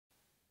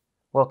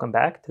Welcome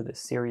back to this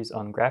series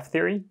on graph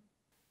theory.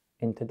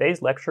 In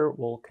today's lecture,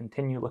 we'll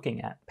continue looking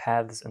at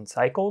paths and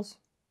cycles.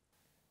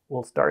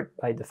 We'll start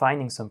by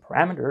defining some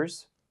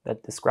parameters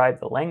that describe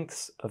the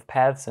lengths of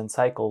paths and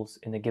cycles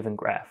in a given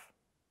graph.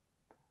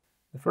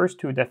 The first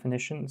two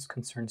definitions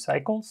concern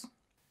cycles.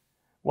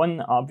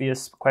 One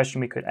obvious question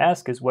we could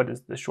ask is what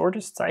is the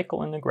shortest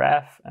cycle in the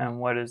graph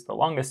and what is the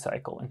longest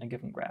cycle in a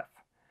given graph?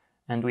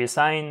 And we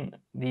assign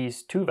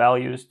these two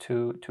values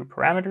to two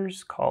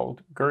parameters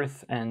called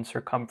girth and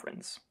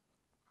circumference.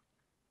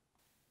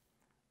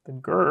 The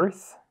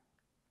girth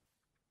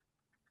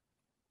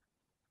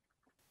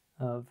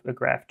of a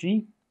graph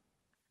G,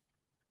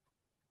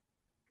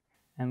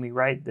 and we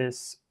write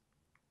this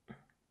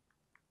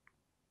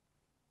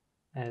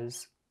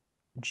as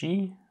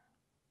G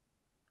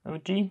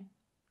of G,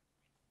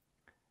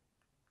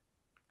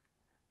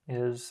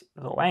 is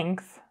the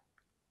length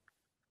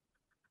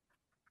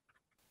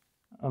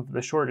of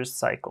the shortest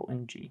cycle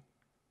in G.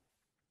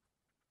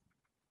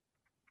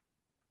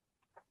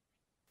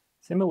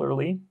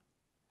 Similarly,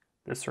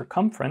 the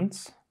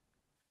circumference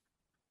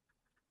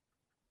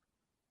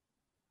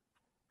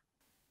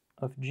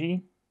of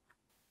G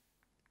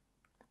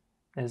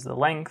is the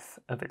length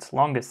of its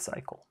longest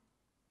cycle.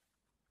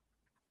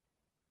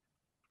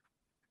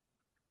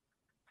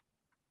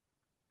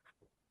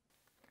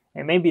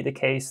 It may be the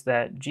case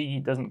that G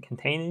doesn't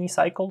contain any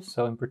cycles,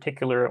 so in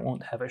particular it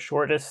won't have a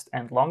shortest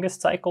and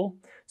longest cycle,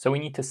 so we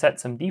need to set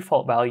some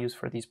default values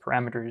for these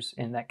parameters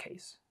in that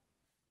case.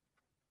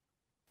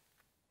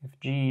 If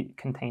G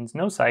contains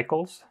no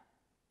cycles,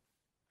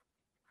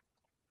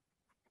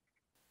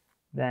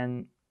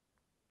 then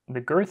the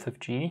girth of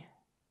G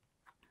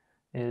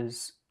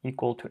is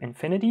equal to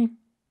infinity,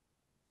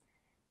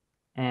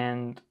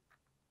 and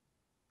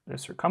the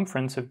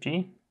circumference of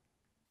G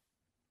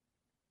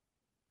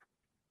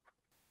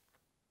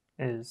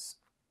is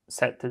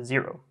set to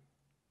 0.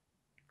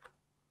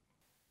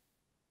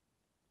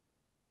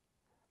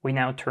 We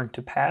now turn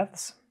to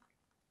paths.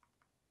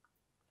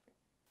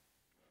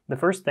 The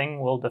first thing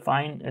we'll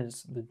define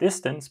is the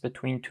distance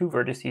between two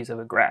vertices of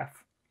a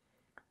graph.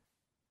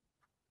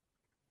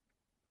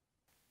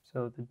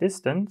 So the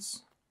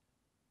distance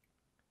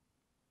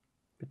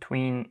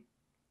between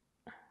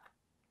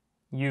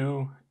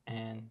u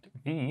and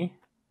v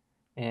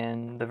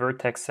in the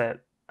vertex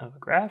set of a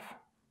graph,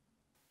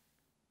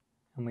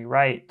 and we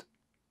write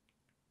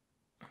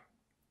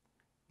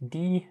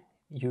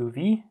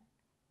duv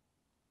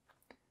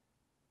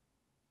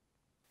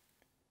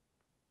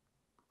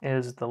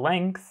is the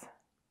length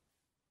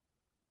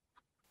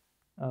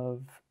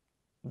of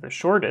the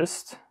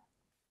shortest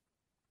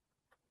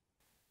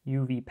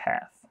uv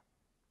path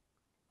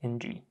in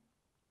G.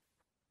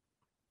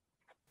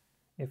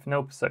 If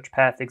no such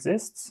path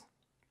exists,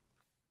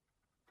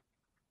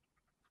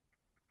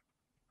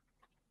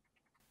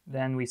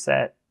 then we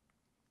set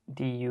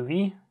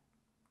duv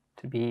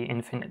to be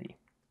infinity.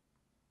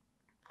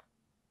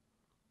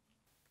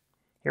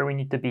 Here we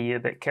need to be a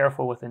bit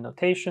careful with the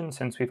notation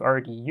since we've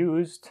already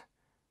used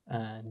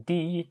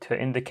d to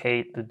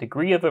indicate the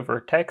degree of a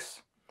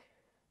vertex.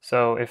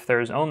 So if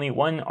there's only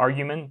one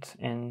argument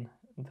in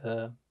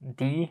the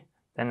d,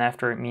 then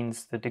after it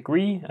means the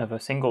degree of a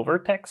single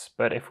vertex,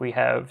 but if we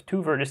have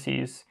two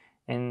vertices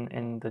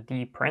in the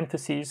d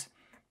parentheses,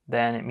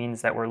 then it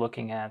means that we're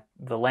looking at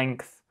the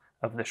length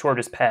of the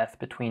shortest path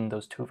between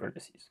those two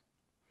vertices.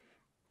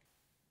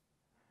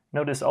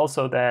 Notice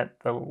also that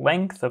the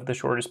length of the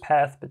shortest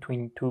path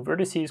between two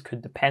vertices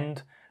could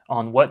depend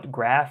on what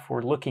graph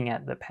we're looking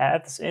at the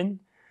paths in.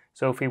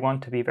 So if we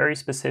want to be very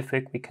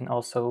specific, we can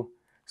also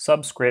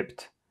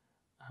subscript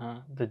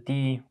the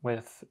d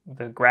with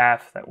the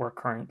graph that we're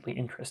currently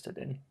interested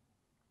in.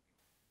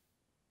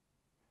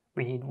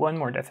 We need one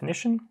more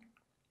definition,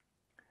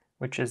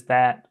 which is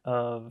that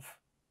of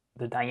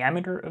the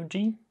diameter of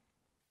G.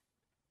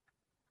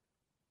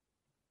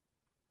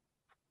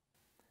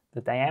 The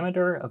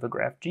diameter of a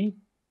graph G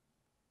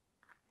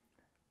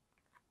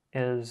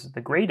is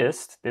the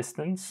greatest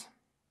distance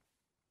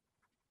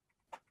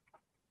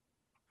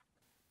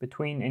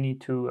between any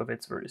two of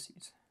its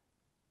vertices.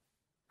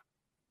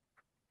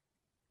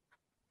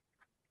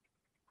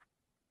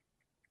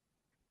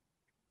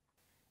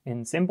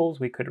 In symbols,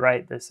 we could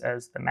write this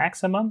as the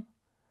maximum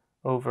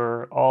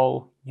over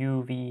all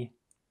uv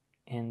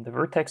in the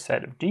vertex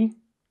set of G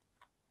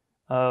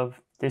of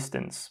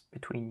distance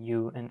between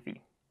u and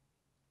v.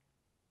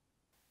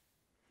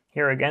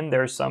 Here again,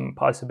 there's some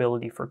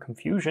possibility for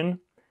confusion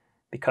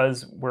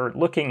because we're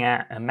looking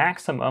at a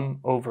maximum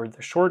over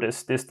the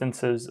shortest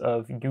distances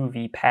of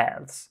uv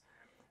paths.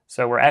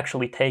 So we're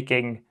actually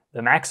taking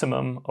the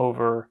maximum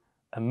over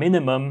a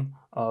minimum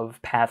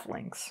of path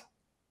lengths.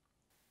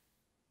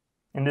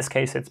 In this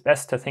case, it's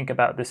best to think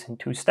about this in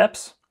two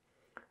steps.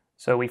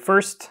 So we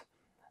first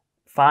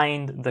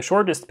find the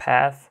shortest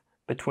path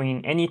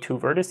between any two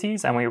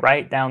vertices, and we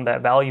write down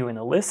that value in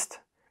a list.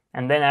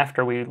 And then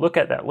after we look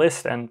at that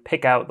list and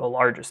pick out the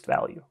largest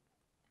value.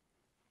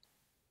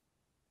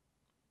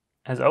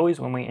 As always,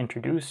 when we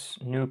introduce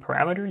new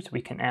parameters,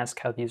 we can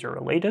ask how these are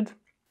related.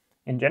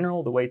 In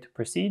general, the way to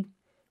proceed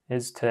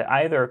is to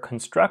either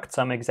construct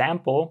some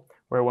example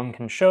where one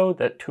can show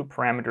that two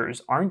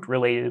parameters aren't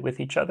related with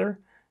each other.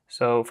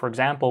 So for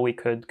example, we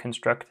could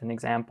construct an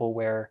example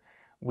where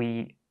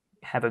we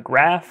have a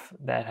graph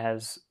that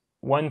has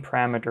one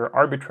parameter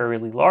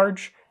arbitrarily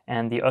large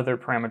and the other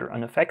parameter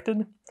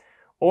unaffected.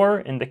 Or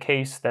in the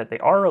case that they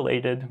are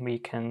related, we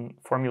can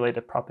formulate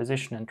a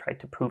proposition and try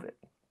to prove it.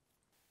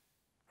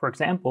 For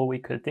example, we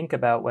could think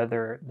about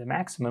whether the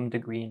maximum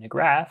degree in a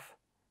graph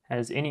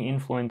has any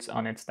influence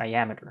on its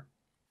diameter.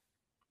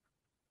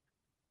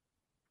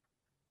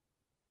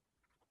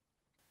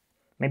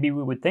 Maybe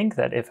we would think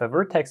that if a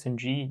vertex in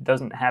G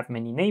doesn't have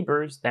many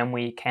neighbors, then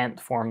we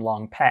can't form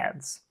long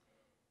paths.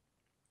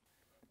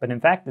 But in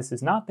fact, this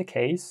is not the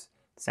case,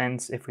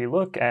 since if we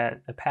look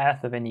at a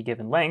path of any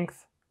given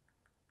length,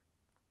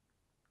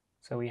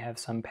 so we have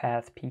some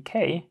path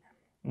pk,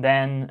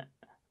 then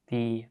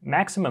the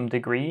maximum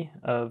degree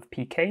of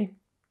pk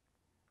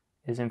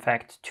is in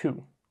fact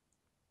 2.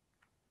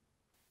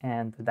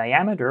 And the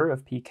diameter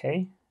of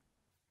pk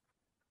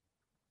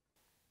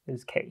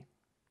is k.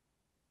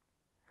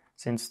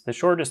 Since the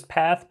shortest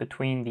path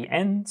between the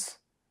ends,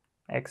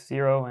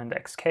 x0 and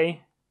xk,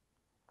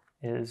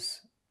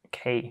 is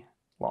k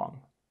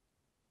long.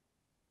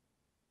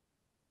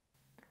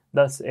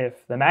 Thus,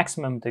 if the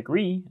maximum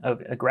degree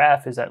of a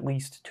graph is at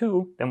least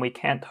 2, then we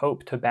can't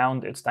hope to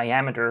bound its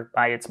diameter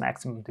by its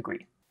maximum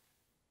degree.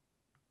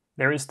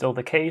 There is still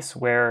the case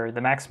where the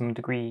maximum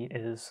degree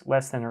is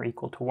less than or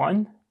equal to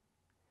 1,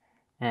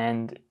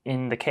 and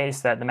in the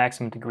case that the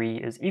maximum degree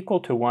is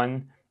equal to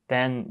 1,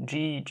 then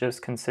G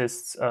just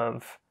consists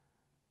of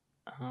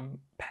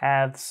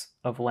paths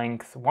of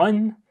length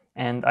 1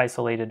 and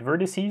isolated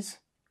vertices.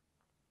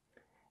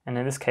 And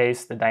in this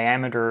case, the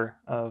diameter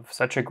of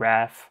such a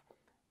graph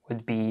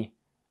would be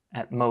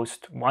at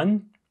most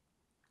 1.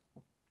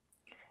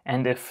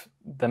 And if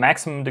the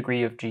maximum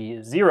degree of G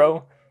is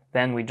 0,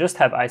 then we just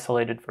have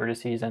isolated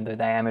vertices and the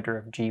diameter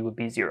of G would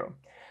be 0.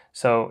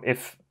 So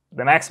if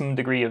the maximum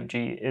degree of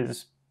G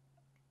is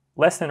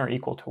less than or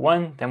equal to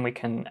 1, then we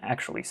can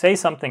actually say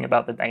something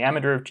about the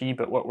diameter of G,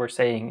 but what we're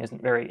saying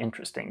isn't very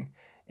interesting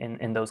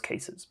in those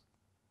cases.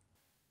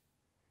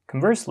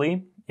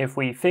 Conversely, if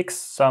we fix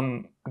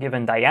some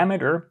given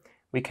diameter,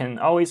 we can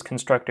always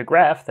construct a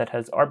graph that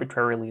has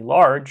arbitrarily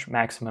large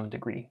maximum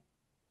degree.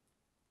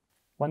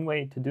 One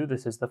way to do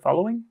this is the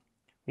following.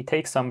 We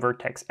take some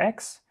vertex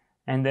x,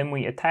 and then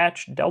we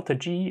attach delta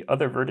g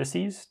other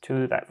vertices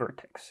to that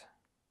vertex.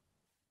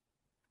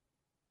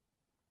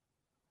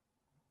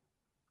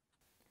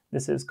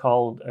 This is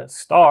called a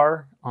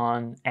star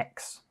on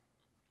x.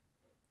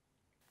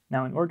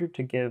 Now, in order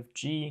to give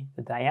G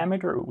the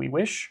diameter we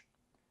wish,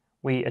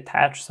 we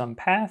attach some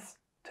path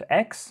to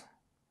x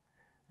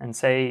and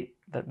say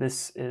that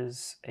this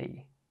is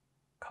a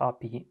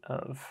copy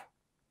of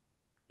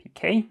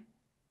pk.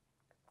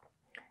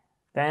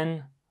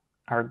 Then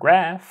our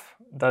graph,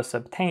 thus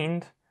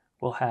obtained,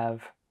 will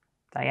have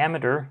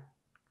diameter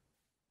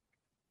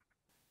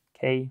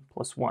k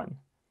plus 1.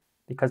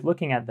 Because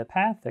looking at the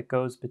path that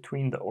goes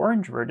between the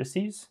orange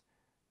vertices,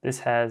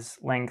 this has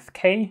length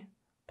k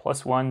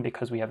plus 1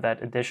 because we have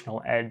that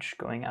additional edge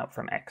going out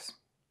from x.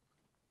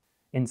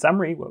 In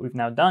summary, what we've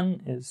now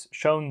done is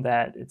shown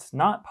that it's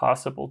not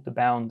possible to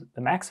bound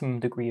the maximum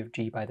degree of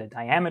G by the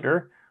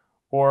diameter,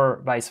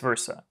 or vice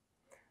versa.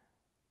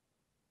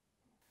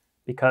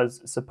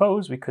 Because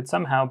suppose we could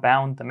somehow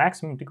bound the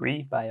maximum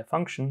degree by a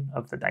function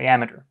of the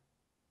diameter.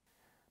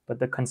 But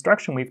the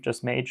construction we've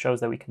just made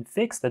shows that we can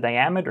fix the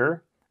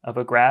diameter of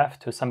a graph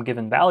to some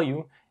given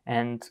value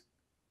and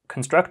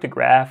construct a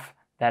graph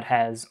that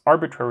has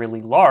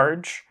arbitrarily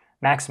large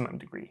maximum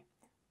degree.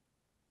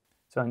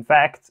 So in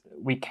fact,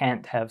 we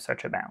can't have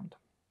such a bound.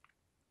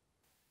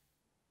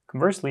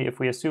 Conversely, if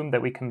we assume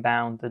that we can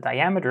bound the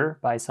diameter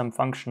by some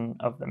function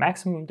of the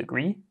maximum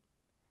degree,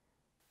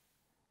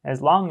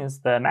 as long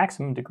as the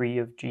maximum degree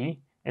of G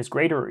is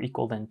greater or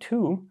equal than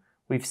 2,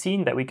 we've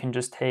seen that we can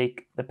just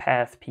take the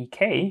path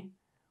pk,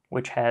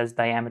 which has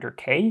diameter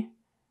k,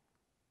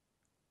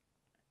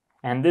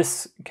 and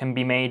this can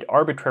be made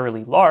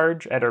arbitrarily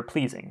large at our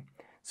pleasing.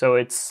 So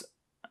it's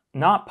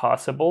not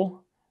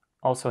possible,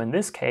 also in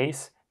this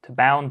case, to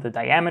bound the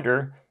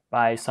diameter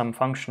by some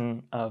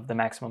function of the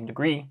maximum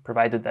degree,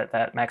 provided that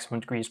that maximum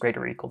degree is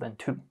greater or equal than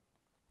 2.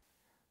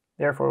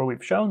 Therefore,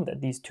 we've shown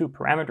that these two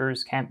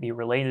parameters can't be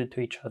related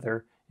to each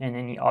other in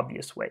any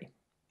obvious way.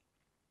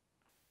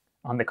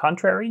 On the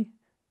contrary,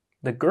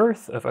 the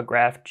girth of a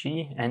graph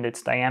G and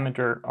its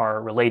diameter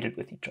are related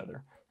with each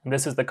other. And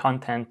this is the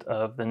content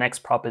of the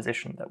next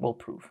proposition that we'll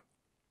prove.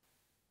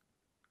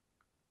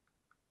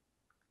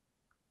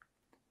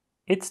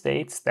 It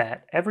states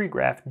that every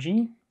graph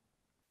G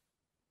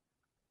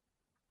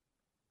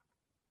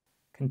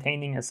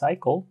containing a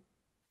cycle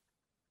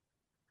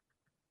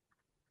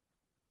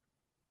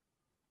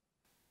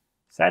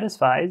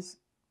satisfies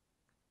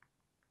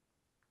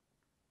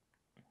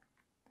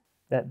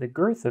that the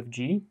girth of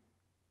G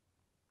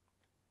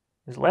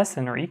is less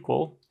than or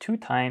equal 2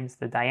 times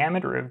the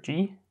diameter of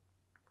G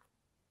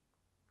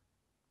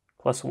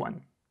plus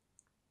 1.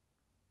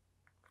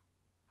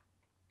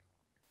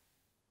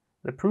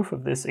 the proof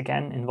of this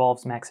again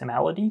involves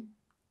maximality.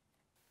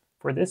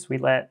 For this, we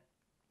let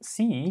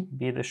C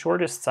be the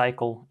shortest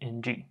cycle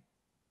in G.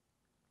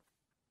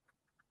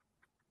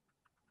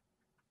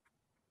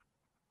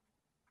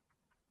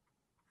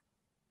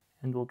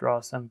 And we'll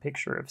draw some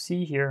picture of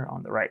C here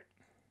on the right.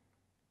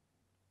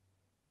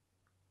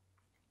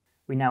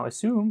 We now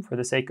assume, for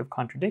the sake of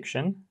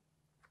contradiction,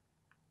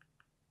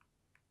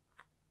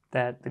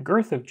 that the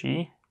girth of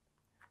G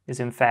is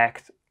in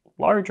fact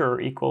larger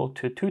or equal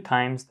to 2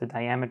 times the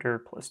diameter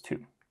plus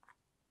 2.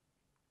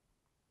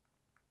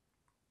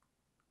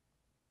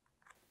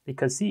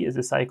 Because C is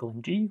a cycle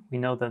in G, we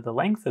know that the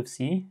length of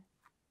C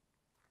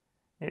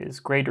is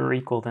greater or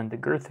equal than the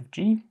girth of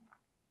G,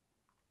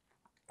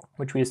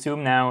 which we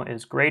assume now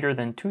is greater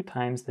than 2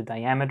 times the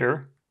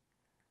diameter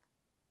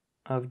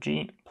of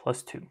G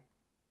plus 2.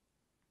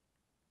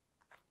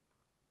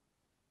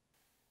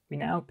 We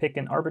now pick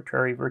an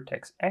arbitrary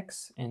vertex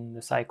x in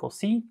the cycle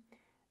C,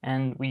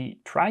 and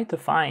we try to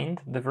find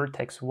the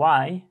vertex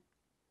y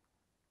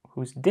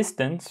whose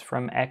distance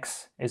from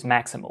x is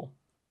maximal.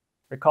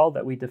 Recall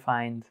that we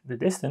defined the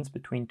distance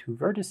between two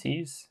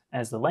vertices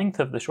as the length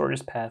of the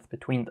shortest path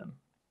between them.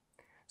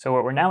 So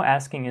what we're now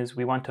asking is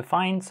we want to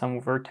find some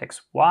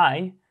vertex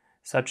y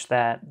such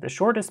that the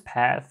shortest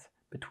path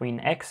between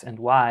x and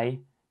y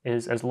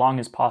is as long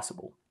as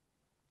possible.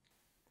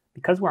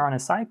 Because we're on a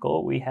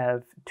cycle, we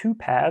have 2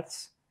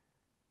 paths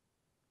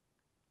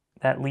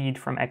that lead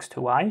from x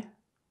to y.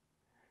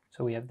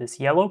 So we have this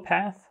yellow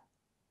path,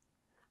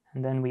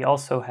 and then we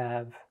also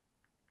have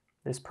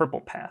this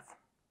purple path.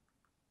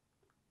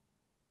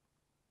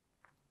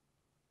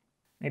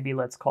 Maybe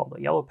let's call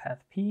the yellow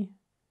path P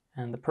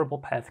and the purple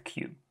path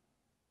Q.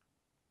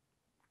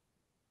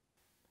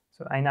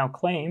 So I now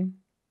claim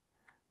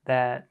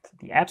that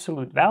the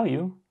absolute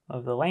value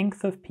of the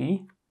length of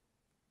P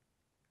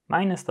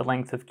minus the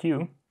length of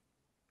Q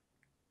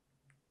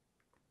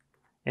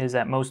is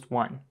at most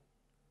 1.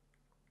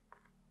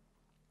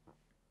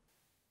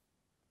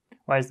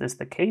 Why is this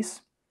the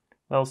case?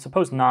 Well,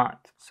 suppose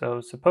not. So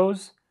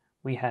suppose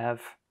we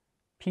have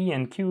P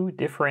and Q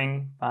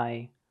differing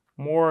by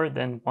more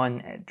than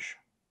 1 edge.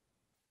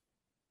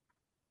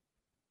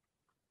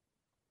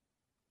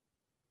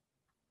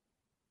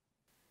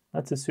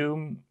 Let's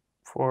assume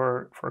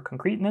for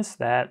concreteness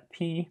that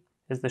P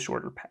is the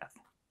shorter path.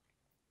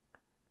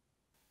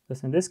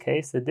 Thus in this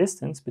case, the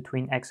distance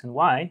between x and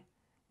y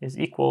is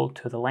equal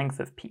to the length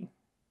of P.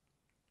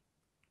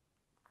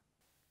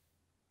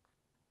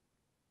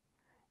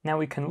 Now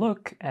we can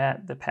look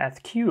at the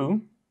path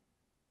Q,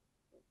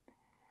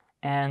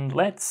 and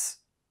let's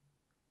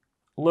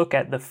look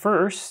at the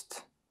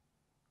first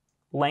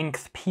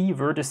length P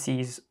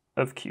vertices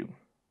of Q.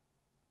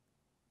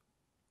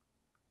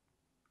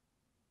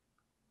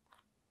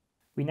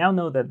 We now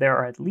know that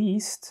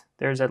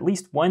there's at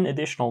least one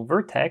additional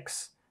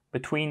vertex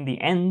between the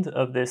end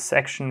of this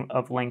section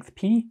of length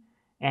P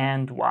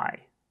and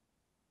y.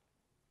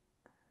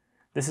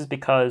 This is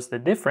because the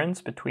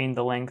difference between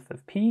the length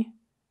of P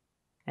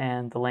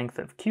and the length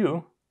of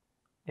Q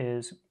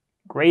is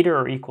greater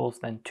or equals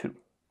than 2.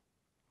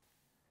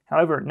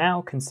 However,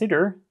 now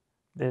consider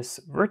this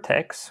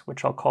vertex,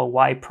 which I'll call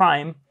y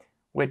prime,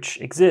 which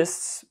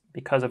exists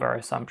because of our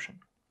assumption.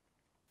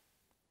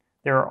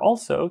 There are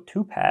also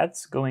 2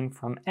 paths going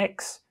from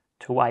x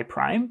to y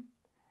prime,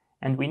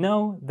 and we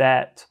know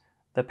that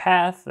the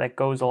path that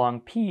goes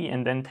along P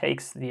and then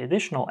takes the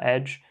additional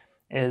edge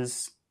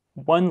is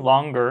 1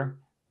 longer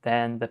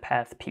than the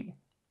path P.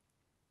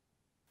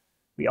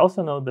 We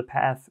also know the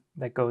path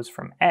that goes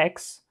from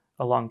x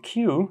along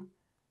Q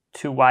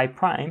to y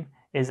prime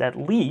is at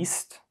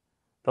least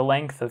the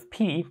length of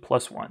P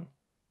plus 1.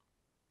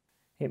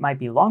 It might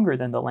be longer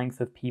than the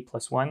length of P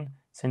plus 1,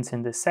 since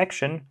in this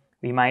section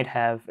we might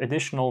have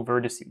additional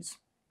vertices.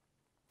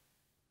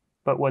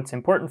 But what's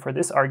important for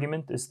this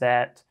argument is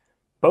that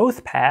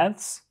both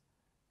paths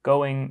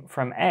going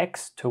from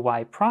x to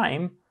y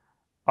prime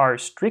are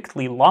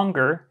strictly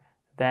longer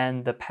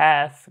than the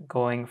path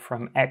going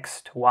from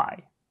x to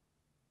y.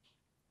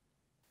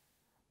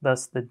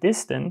 Thus, the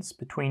distance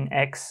between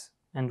x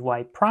and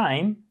y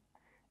prime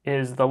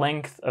is the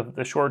length of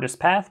the shortest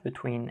path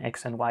between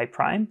x and y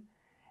prime,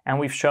 and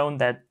we've shown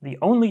that the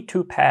only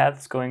 2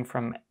 paths going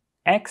from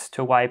x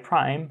to y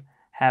prime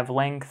have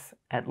length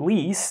at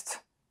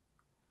least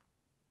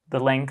the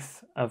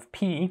length of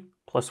P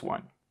plus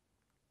 1.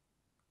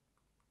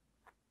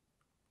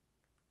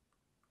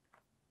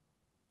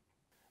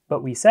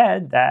 But we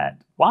said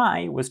that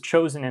y was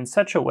chosen in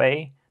such a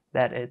way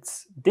that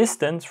its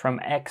distance from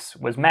x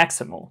was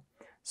maximal.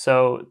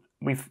 So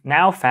we've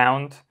now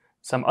found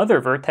some other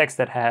vertex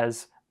that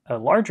has a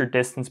larger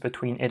distance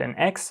between it and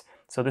x,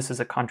 so this is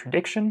a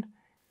contradiction.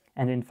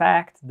 And in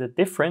fact, the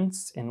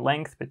difference in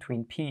length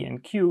between P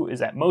and Q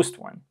is at most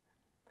 1,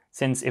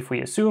 since if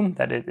we assume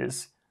that it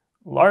is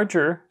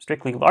larger,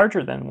 strictly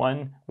larger than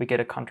 1, we get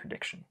a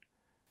contradiction.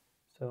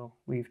 So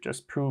we've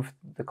just proved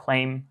the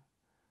claim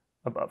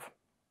above.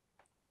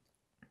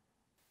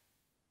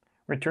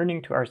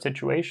 Returning to our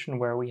situation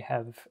where we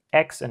have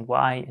x and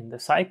y in the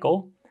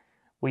cycle,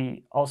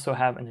 we also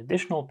have an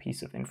additional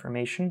piece of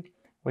information,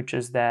 which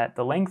is that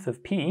the length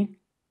of P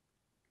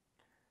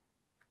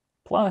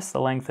plus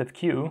the length of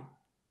Q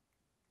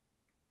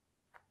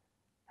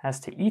has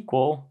to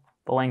equal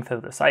the length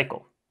of the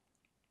cycle.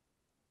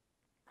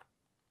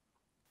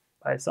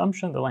 By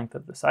assumption, the length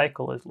of the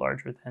cycle is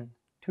larger than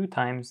 2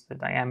 times the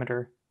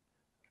diameter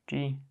of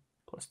G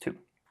plus 2.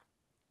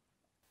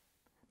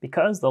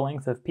 Because the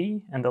length of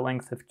P and the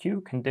length of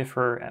Q can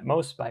differ at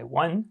most by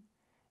 1,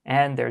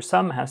 and their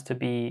sum has to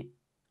be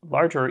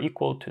larger or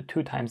equal to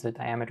 2 times the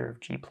diameter of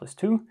G plus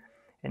 2,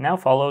 it now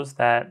follows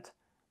that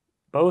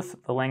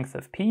both the length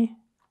of P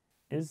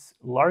is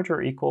larger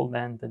or equal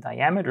than the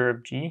diameter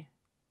of G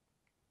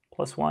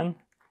plus 1,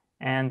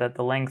 and that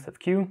the length of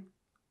Q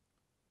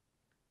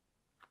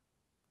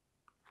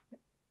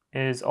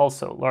is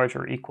also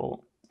larger or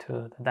equal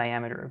to the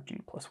diameter of G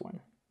plus 1.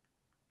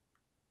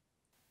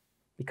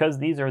 Because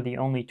these are the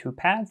only 2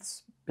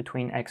 paths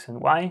between x and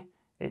y,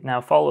 it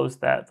now follows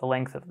that the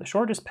length of the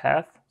shortest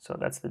path, so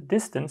that's the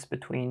distance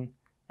between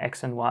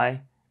x and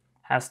y,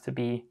 has to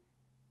be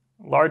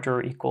larger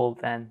or equal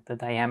than the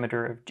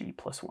diameter of G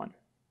plus 1.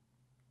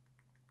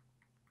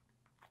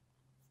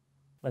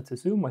 Let's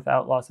assume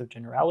without loss of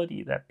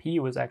generality that P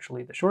was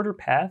actually the shorter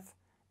path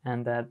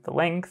and that the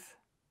length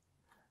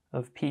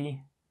of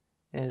P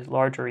is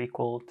larger or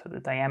equal to the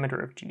diameter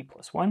of G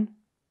plus 1.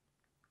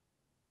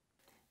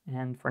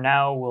 And for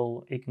now,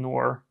 we'll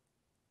ignore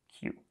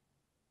Q.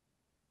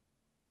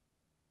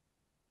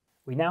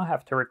 We now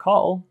have to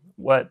recall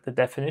what the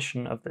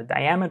definition of the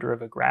diameter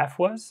of a graph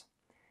was.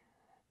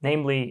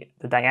 Namely,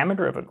 the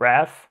diameter of a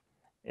graph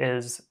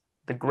is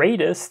the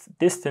greatest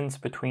distance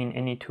between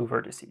any 2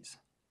 vertices.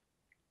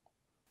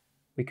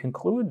 We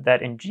conclude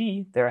that in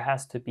G, there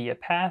has to be a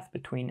path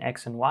between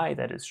x and y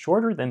that is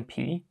shorter than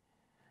P,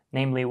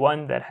 namely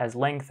one that has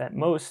length at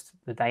most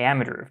the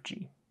diameter of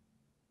G.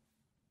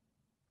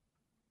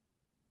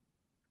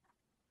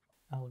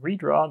 I'll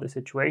redraw the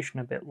situation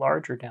a bit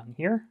larger down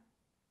here.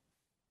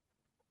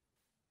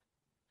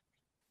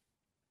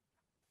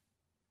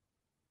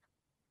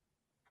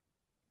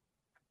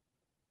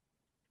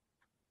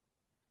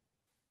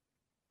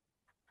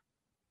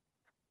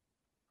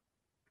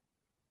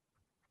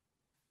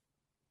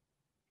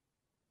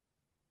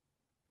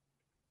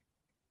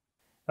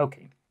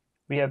 Okay,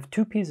 we have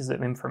 2 pieces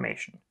of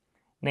information,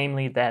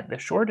 namely that the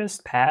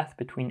shortest path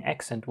between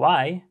x and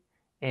y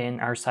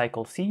in our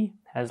cycle C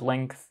has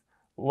length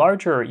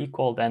larger or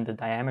equal than the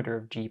diameter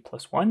of G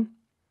plus 1.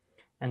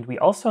 And we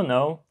also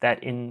know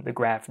that in the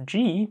graph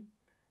G,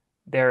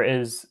 there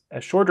is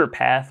a shorter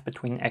path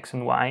between x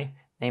and y,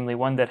 namely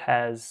one that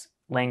has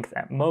length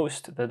at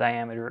most the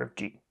diameter of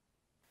G.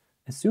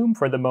 Assume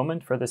for the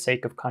moment, for the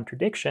sake of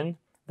contradiction,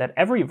 that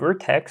every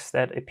vertex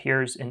that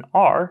appears in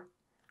R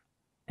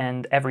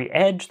and every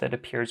edge that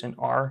appears in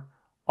R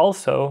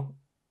also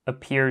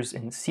appears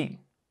in C.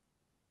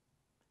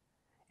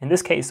 In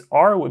this case,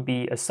 R would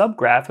be a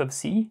subgraph of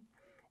C,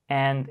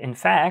 and in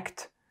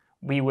fact,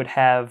 we would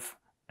have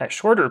a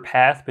shorter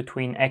path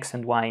between x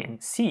and y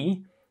in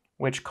C,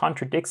 which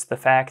contradicts the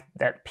fact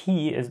that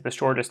P is the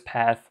shortest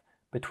path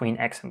between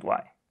x and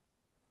y.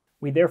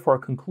 We therefore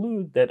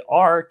conclude that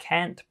R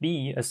can't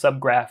be a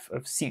subgraph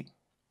of C.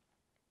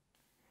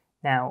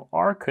 Now,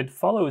 R could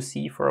follow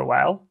C for a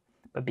while,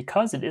 but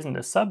because it isn't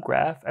a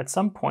subgraph, at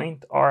some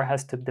point R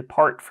has to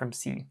depart from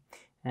C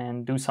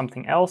and do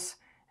something else.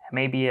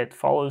 Maybe it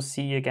follows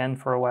C again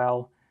for a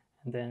while,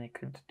 and then it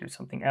could do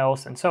something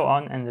else, and so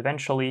on, and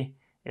eventually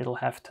it'll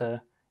have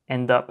to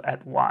end up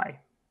at Y.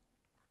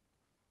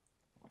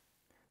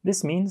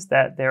 This means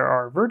that there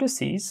are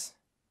vertices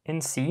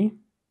in C,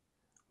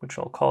 which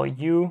I'll call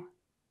U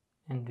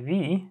and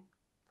V,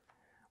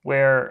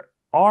 where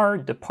R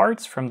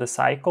departs from the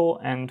cycle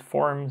and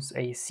forms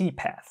a C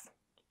path.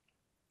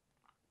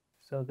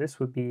 So this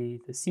would be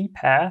the C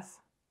path,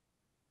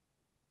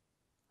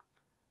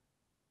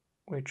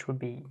 which would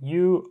be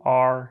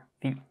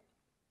URV.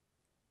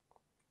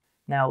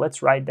 Now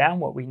let's write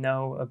down what we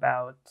know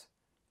about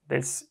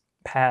this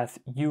path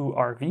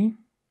URV.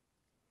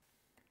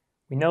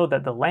 We know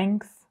that the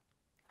length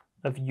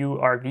of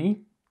URV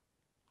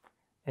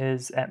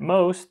is at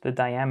most the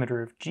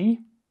diameter of G.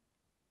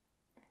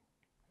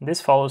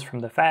 This follows from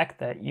the fact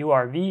that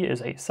URV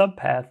is a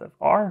subpath of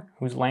R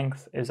whose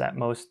length is at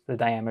most the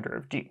diameter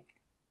of G.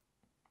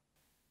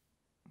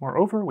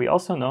 Moreover, we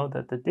also know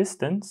that the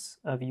distance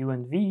of U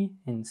and V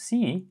in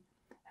C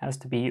has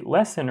to be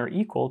less than or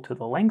equal to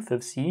the length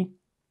of C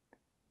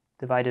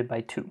divided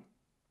by 2.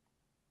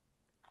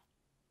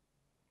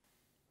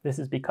 This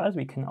is because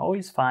we can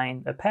always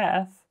find a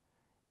path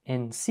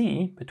in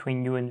C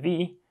between U and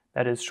V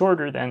that is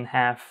shorter than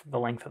half the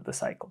length of the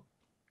cycle.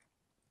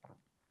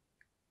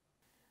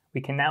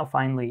 We can now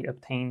finally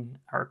obtain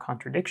our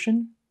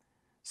contradiction,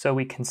 so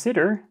we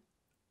consider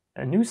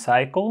a new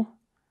cycle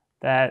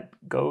that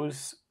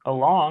goes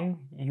along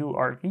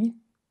URV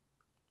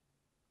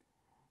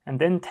and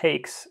then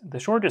takes the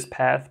shortest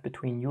path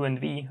between U and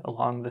V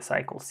along the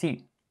cycle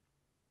C.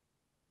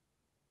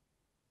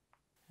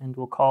 And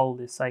we'll call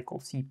this cycle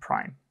C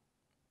prime.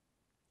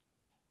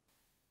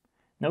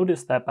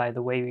 notice that by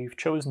the way we've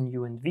chosen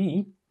u and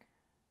v,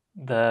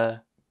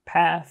 the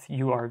path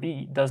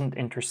urv doesn't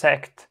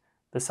intersect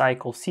the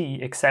cycle c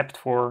except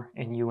for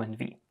in u and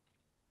v.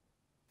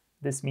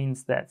 This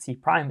means that c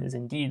prime is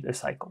indeed a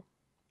cycle.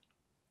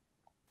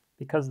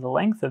 Because the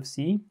length of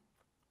c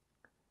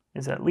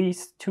is at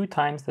least 2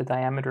 times the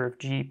diameter of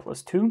g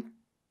plus 2,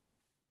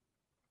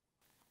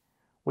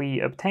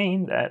 we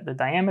obtain that the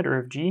diameter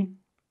of g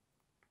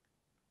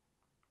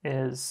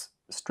is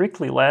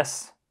strictly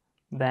less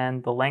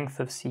than the length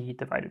of c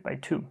divided by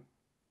 2.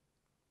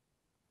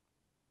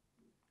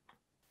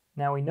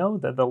 Now we know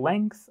that the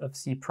length of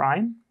c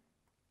prime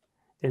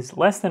is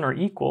less than or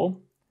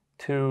equal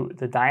to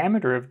the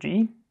diameter of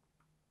g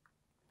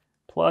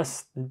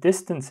plus the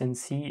distance in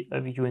c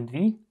of u and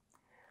v,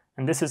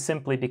 and this is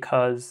simply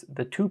because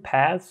the two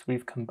paths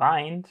we've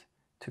combined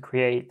to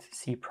create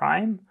c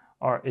prime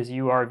is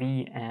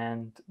urv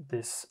and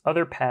this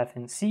other path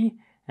in c,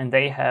 and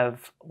they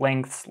have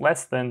lengths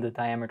less than the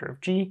diameter of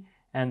g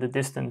and the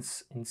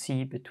distance in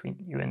c between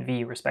u and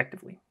v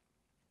respectively.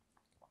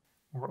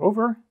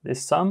 Moreover,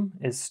 this sum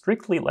is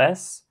strictly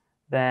less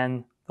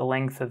than the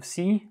length of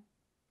c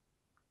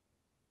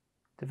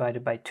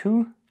divided by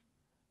 2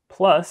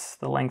 plus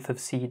the length of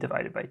c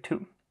divided by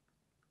 2.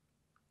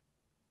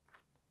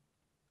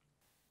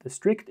 The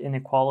strict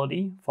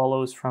inequality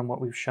follows from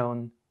what we've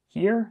shown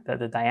here, that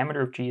the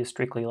diameter of g is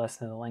strictly less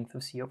than the length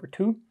of c over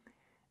 2.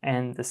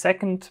 And the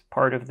second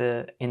part of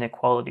the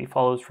inequality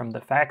follows from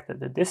the fact that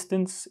the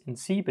distance in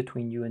c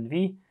between u and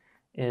v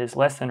is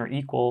less than or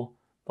equal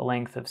the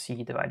length of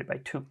c divided by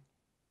 2.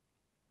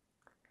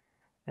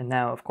 And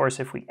now, of course,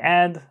 if we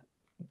add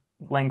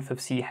length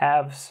of c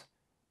halves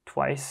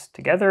twice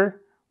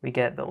together, we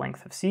get the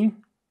length of c.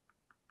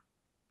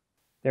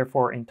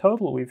 Therefore, in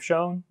total, we've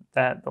shown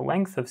that the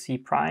length of c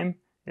prime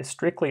is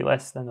strictly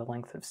less than the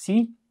length of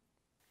c.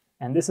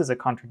 And this is a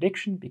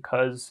contradiction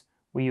because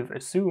we've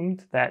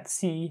assumed that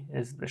c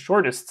is the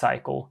shortest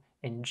cycle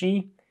in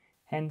g.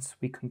 Hence,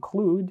 we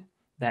conclude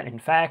that in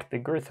fact the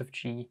girth of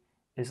g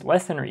is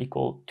less than or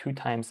equal 2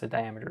 times the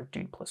diameter of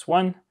g plus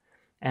 1,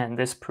 and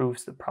this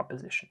proves the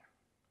proposition.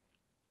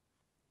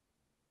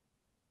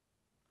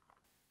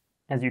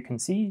 As you can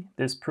see,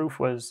 this proof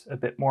was a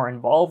bit more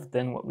involved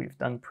than what we've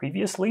done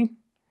previously.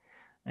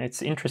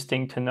 It's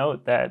interesting to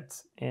note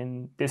that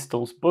in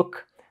Diestel's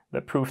book,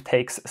 the proof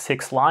takes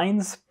 6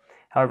 lines.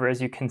 However,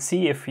 as you can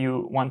see, if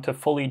you want to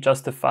fully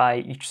justify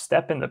each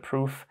step in the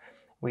proof,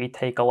 we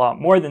take a lot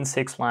more than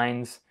 6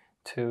 lines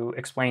to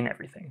explain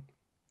everything.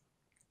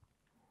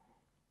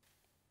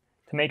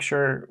 To make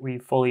sure we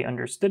fully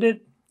understood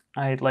it,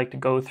 I'd like to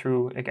go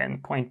through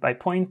again point by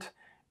point,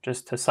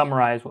 just to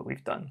summarize what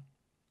we've done.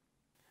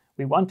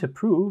 We want to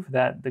prove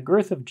that the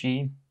girth of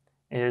g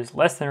is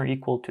less than or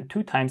equal to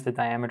 2 times the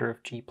diameter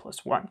of g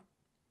plus 1.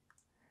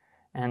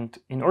 And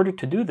in order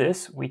to do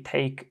this, we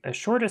take a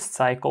shortest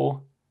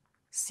cycle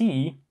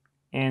c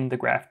in the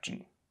graph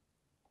g.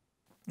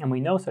 And we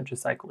know such a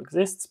cycle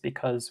exists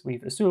because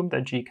we've assumed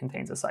that g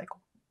contains a cycle.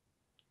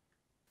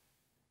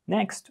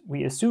 Next,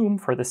 we assume,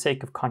 for the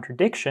sake of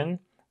contradiction,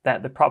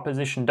 that the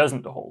proposition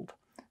doesn't hold,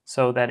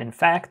 so that in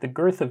fact the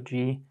girth of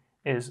g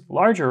is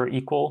larger or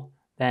equal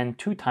than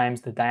 2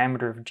 times the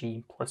diameter of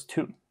g plus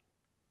 2.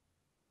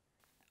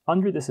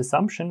 Under this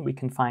assumption, we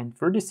can find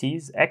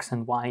vertices x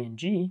and y in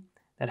g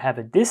that have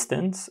a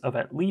distance of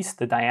at least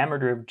the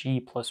diameter of g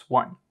plus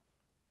 1.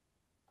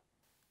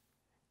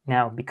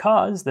 Now,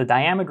 because the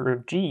diameter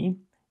of g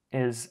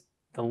is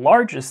the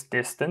largest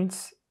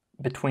distance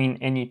between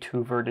any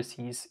two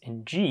vertices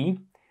in g,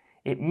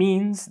 it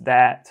means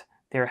that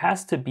there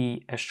has to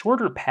be a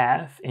shorter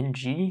path in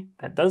g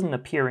that doesn't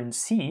appear in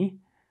c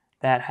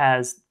that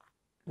has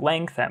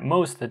length at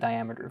most the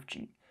diameter of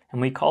g, and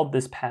we called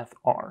this path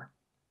r.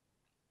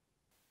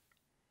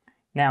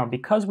 Now,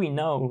 because we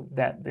know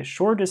that the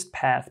shortest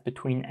path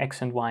between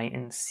x and y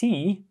in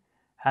c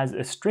has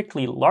a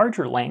strictly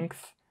larger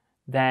length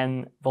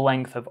than the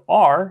length of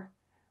r,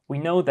 we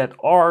know that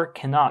r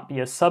cannot be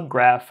a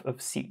subgraph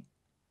of c.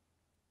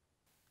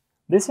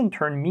 This in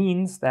turn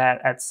means that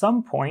at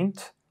some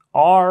point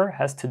r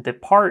has to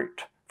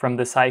depart from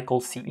the cycle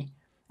c,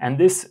 and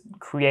this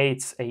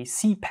creates a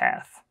c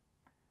path,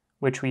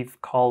 which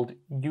we've called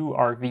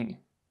urv.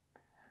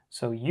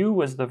 So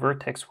u is the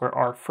vertex where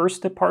r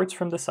first departs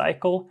from the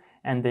cycle,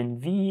 and then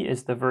v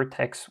is the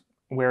vertex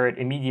where it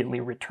immediately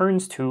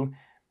returns to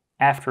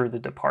after the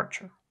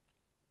departure.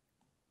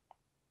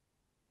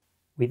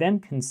 We then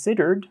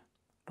considered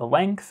the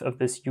length of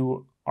this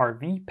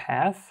urv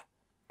path,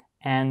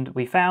 and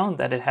we found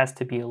that it has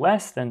to be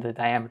less than the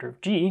diameter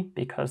of g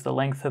because the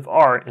length of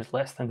r is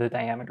less than the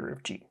diameter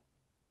of g.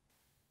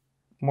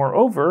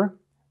 Moreover,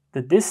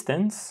 the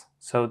distance,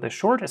 so the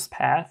shortest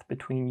path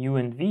between u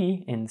and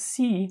v in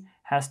c,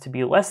 has to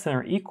be less than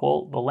or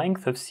equal the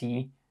length of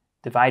c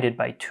divided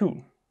by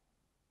 2.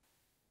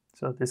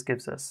 So this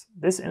gives us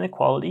this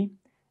inequality.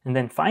 And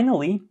then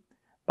finally,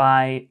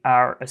 by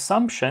our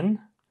assumption,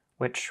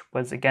 which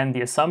was again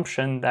the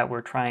assumption that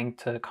we're trying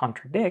to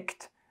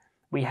contradict,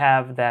 we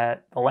have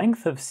that the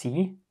length of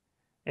c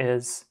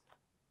is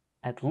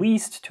at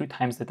least 2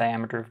 times the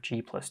diameter of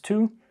G plus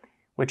 2,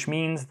 which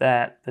means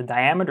that the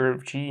diameter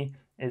of G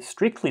is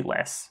strictly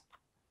less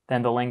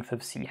than the length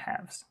of C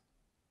halves.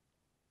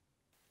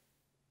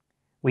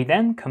 We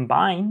then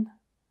combine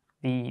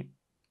the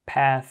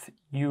path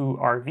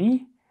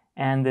URV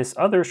and this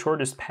other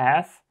shortest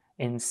path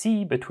in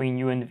C between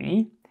U and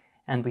V,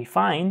 and we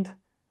find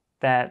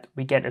that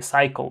we get a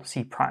cycle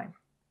C prime.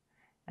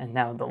 And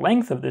now the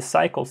length of this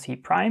cycle C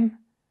prime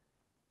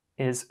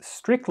is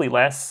strictly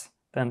less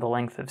than the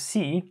length of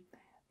C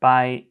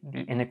by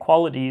the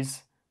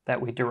inequalities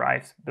that we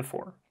derived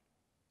before.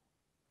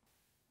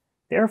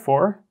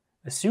 Therefore,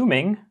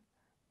 assuming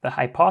the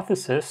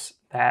hypothesis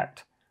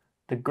that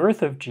the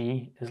girth of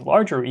G is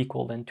larger or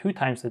equal than 2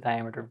 times the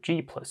diameter of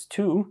G plus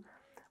 2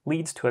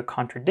 leads to a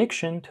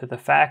contradiction to the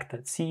fact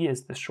that C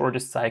is the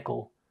shortest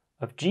cycle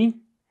of G,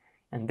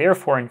 and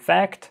therefore, in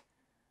fact,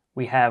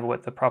 we have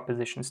what the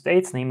proposition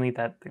states, namely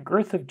that the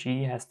girth of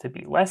G has to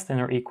be less than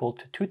or equal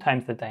to 2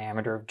 times the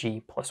diameter of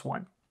G plus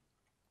 1.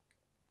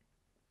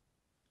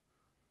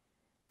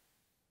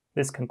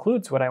 This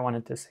concludes what I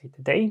wanted to say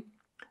today.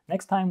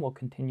 Next time we'll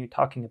continue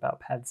talking about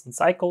paths and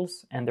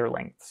cycles and their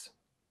lengths.